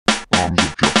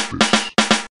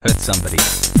Hurt somebody,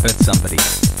 hurt somebody,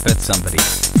 hurt somebody,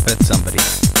 hurt somebody,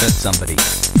 hurt somebody,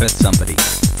 hurt somebody,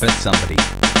 hurt somebody,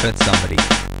 hurt somebody.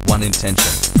 One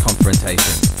intention,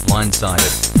 confrontation,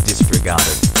 blindsided,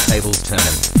 disregarded, tables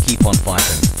turning, keep on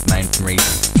fighting, main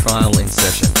reason, trial in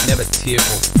session, never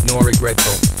tearful, nor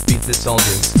regretful, beat the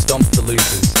soldiers, stomp the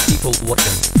losers, people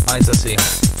watching, eyes are seeing,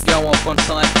 go off on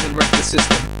site and wreck the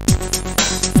system.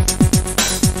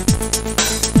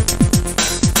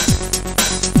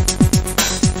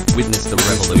 Witness the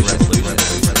revolution.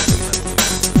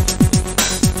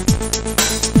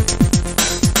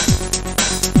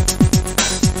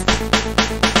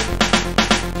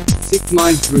 Sick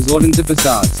minds resorting to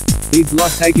facades. These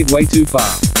lot take it way too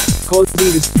far.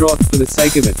 Causing distraught for the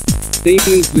sake of it.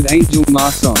 Demons with angel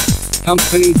masks on.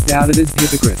 Companies doubted as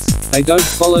hypocrites. They don't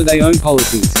follow their own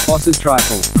policies. Bosses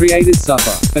trifle. Creators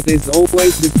suffer. But there's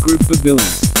always the group of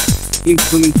villains.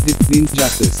 Implement this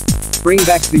injustice. Bring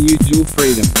back the usual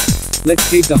freedom. Let's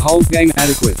keep the whole game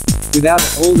adequate, without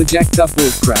all the jacked up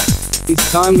bullcrap.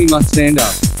 It's time we must stand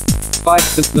up. Fight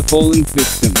the fallen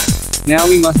victims. Now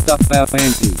we must up our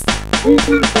ante.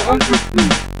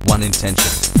 One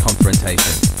intention,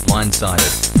 confrontation,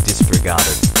 blindsided,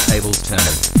 disregarded, tables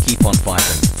turning, keep on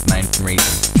fighting, main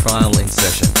reason, trial in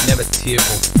session, never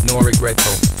tearful, nor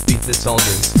regretful, beat the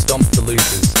soldiers, stomp the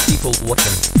losers, people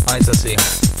watching, eyes are seeing,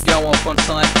 go off on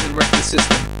site and wreck the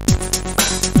system.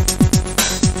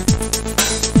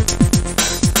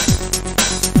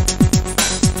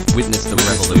 Witness the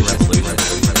revolution.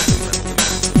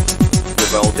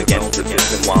 Revolt against the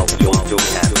system while we still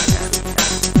can.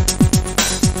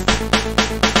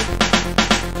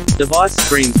 Device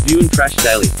screens view and trash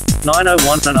daily.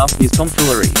 901 and up is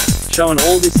tomfoolery. Showing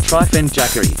all this trifen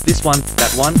jackery. This one,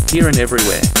 that one, here and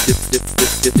everywhere.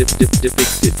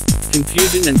 Depicted.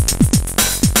 Confusion and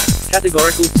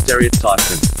categorical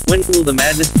stereotyping. When will the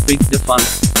madness beat the fun?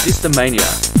 This the mania,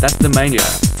 that's the mania.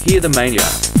 Here the mania,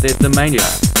 there's the mania.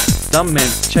 Dumb men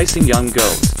chasing young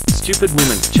girls. Stupid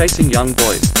women chasing young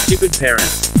boys. Stupid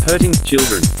parents hurting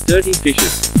children. Dirty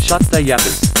fishes shut their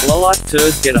yappers. Low-life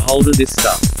turds get a hold of this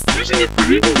stuff. Using it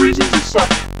for evil reasons as such.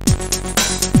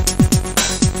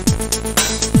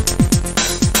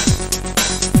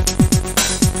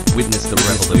 Witness the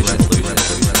revolution.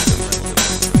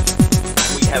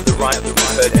 We have the right to be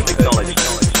heard and acknowledged.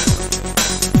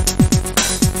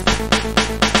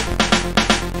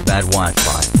 Bad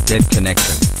Wi-Fi, dead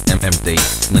connection, MMD,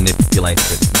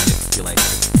 manipulated,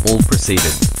 all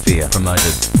preceded, fear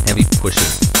promoted, heavy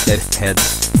pushing, dead heads.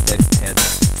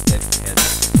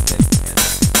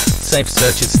 Safe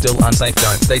search is still unsafe,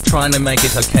 don't they trying to make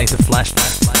it okay to flash.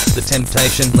 The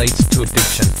temptation leads to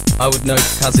addiction, I would know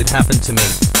cause it happened to me.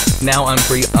 Now I'm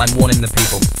free, I'm warning the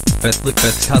people, but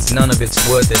cause none of it's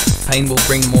worth it, pain will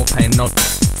bring more pain, not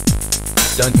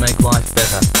don't make life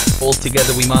better. All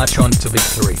together we march on to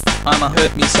victory. I'ma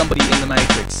hurt me somebody in the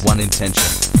matrix. One intention,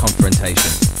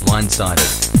 confrontation, blindsided,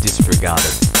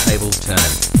 disregarded, tables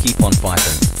turning, keep on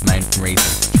fighting, main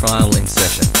reason, trial in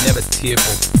session, never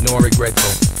tearful, nor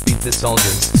regretful, beat the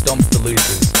soldiers, stomp the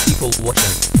losers, people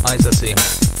watching, eyes are seeing,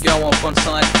 go off on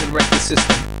site and wreck the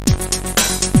system.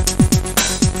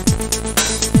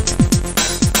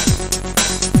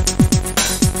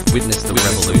 Witness the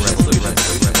revolution.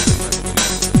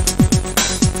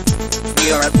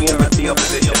 We are at war with the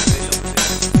opposition.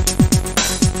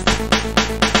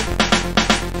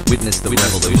 Witness the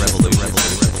revolution.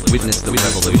 Witness the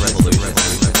revolution.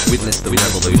 Witness the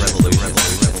revolution.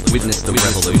 Witness the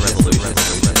revolution.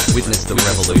 Witness the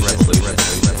revolution.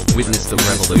 Witness the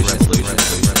revolution.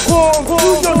 Oh,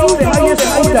 no,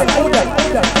 hold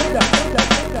up.